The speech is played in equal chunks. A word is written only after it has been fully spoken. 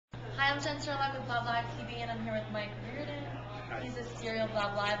Hi, I'm Jen Sherlock with Blob Live TV, and I'm here with Mike Riordan. He's a serial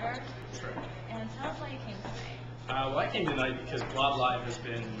Blob Liver. That's right. And tell us why you came tonight. Well, I came tonight because Blob Live has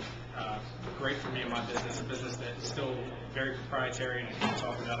been great for me in my business, a business that is still very proprietary, and I can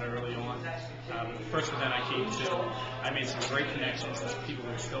talk about it early on. The first event I came to, I made some great connections with people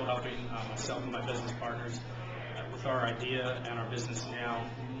who are still helping myself and my business partners with our idea and our business now.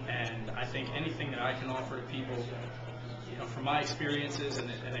 And I think anything that I can offer to people, from my experiences and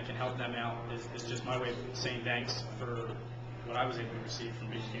it can help them out is just my way of saying thanks for what I was able to receive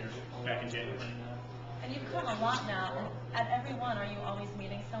from being here back in January. And you've come a lot now, and at every one, are you always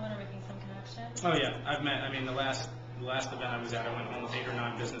meeting someone or making some connection? Oh yeah, I've met, the last event I was at, I went home with 8 or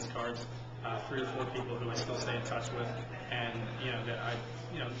 9 business cards, 3 or 4 people who I still stay in touch with, and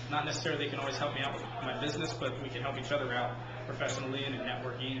not necessarily they can always help me out with my business, but we can help each other out professionally and in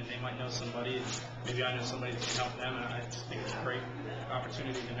networking, and they might know somebody, and maybe I know somebody that can help them, and I just think it's a great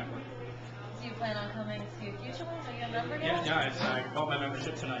opportunity to network. Do you plan on coming to future ones? Are you a member yet? Yeah, I bought my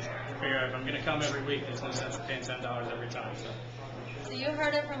membership tonight. I figure if I'm going to come every week, there's no sense of paying $10 every time. So you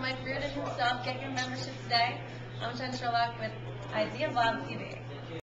heard it from Mike Riordan himself. Get your membership today. I'm Jen Sherlock with Idea Blob TV.